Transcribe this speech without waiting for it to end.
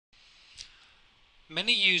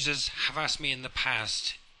Many users have asked me in the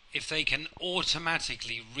past if they can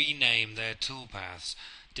automatically rename their toolpaths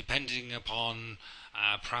depending upon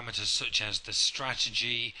parameters such as the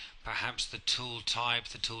strategy, perhaps the tool type,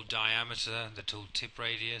 the tool diameter, the tool tip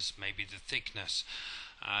radius, maybe the thickness.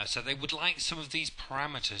 So they would like some of these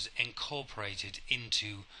parameters incorporated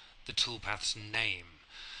into the toolpath's name.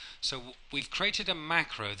 So we've created a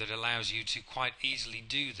macro that allows you to quite easily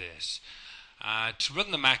do this. To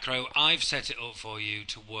run the macro, I've set it up for you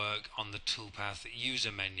to work on the Toolpath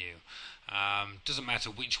user menu. Doesn't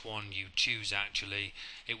matter which one you choose actually,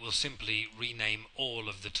 it will simply rename all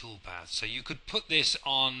of the toolpaths. So you could put this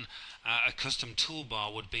on a custom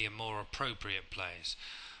toolbar would be a more appropriate place.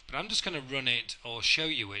 But I'm just going to run it or show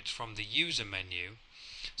you it from the user menu.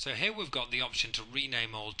 So here we've got the option to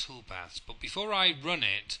rename all toolpaths, but before I run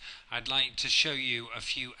it, I'd like to show you a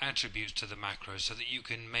few attributes to the macro so that you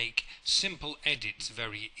can make simple edits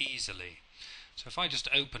very easily. So if I just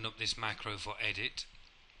open up this macro for edit,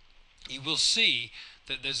 you will see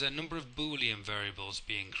that there's a number of Boolean variables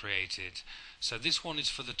being created. So this one is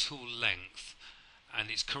for the tool length, and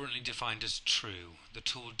it's currently defined as true. The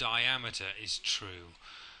tool diameter is true.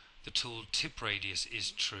 The tool tip radius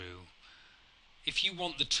is true. If you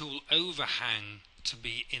want the tool overhang to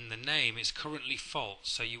be in the name, it's currently false,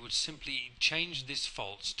 so you would simply change this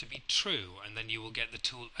false to be true, and then you will get the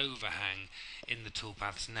tool overhang in the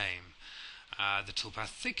toolpath's name. The toolpath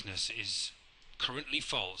thickness is currently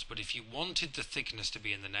false, but if you wanted the thickness to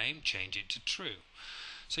be in the name, change it to true.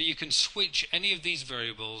 So you can switch any of these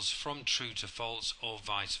variables from true to false or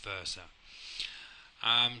vice versa.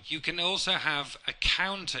 You can also have a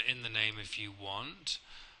counter in the name if you want.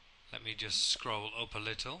 Let me just scroll up a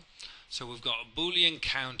little. So we've got a Boolean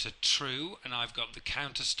counter true, and I've got the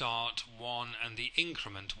counter start 1 and the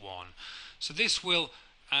increment 1. So this will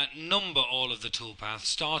number all of the toolpaths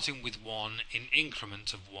starting with 1 in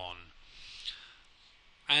increments of 1.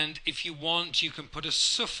 And if you want, you can put a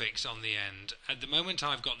suffix on the end. At the moment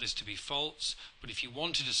I've got this to be false, but if you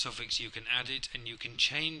wanted a suffix you can add it, and you can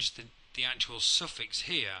change the actual suffix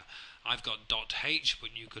here. I've got .h,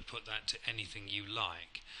 but you could put that to anything you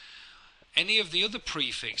like. Any of the other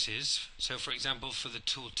prefixes, so for example for the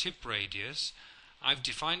tool tip radius, I've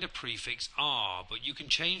defined a prefix R, but you can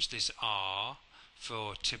change this R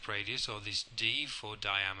for tip radius, or this D for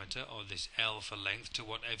diameter, or this L for length, to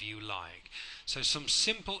whatever you like. So some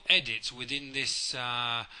simple edits within this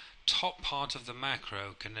top part of the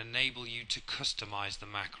macro can enable you to customize the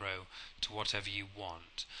macro to whatever you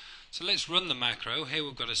want. So let's run the macro. Here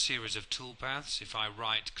we've got a series of toolpaths. If I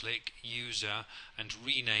right click user and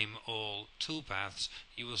rename all toolpaths,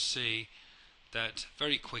 you will see that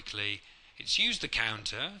very quickly it's used the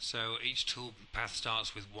counter, so each toolpath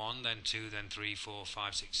starts with 1, then 2, then 3, 4,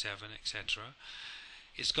 5, 6, 7, etc.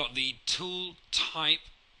 It's got the tool type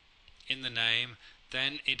in the name,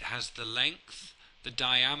 then it has the length, the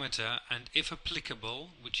diameter, and if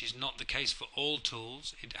applicable, which is not the case for all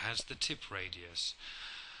tools, it has the tip radius.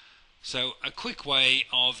 So a quick way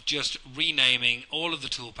of just renaming all of the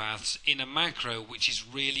toolpaths in a macro which is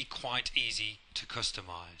really quite easy to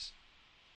customize.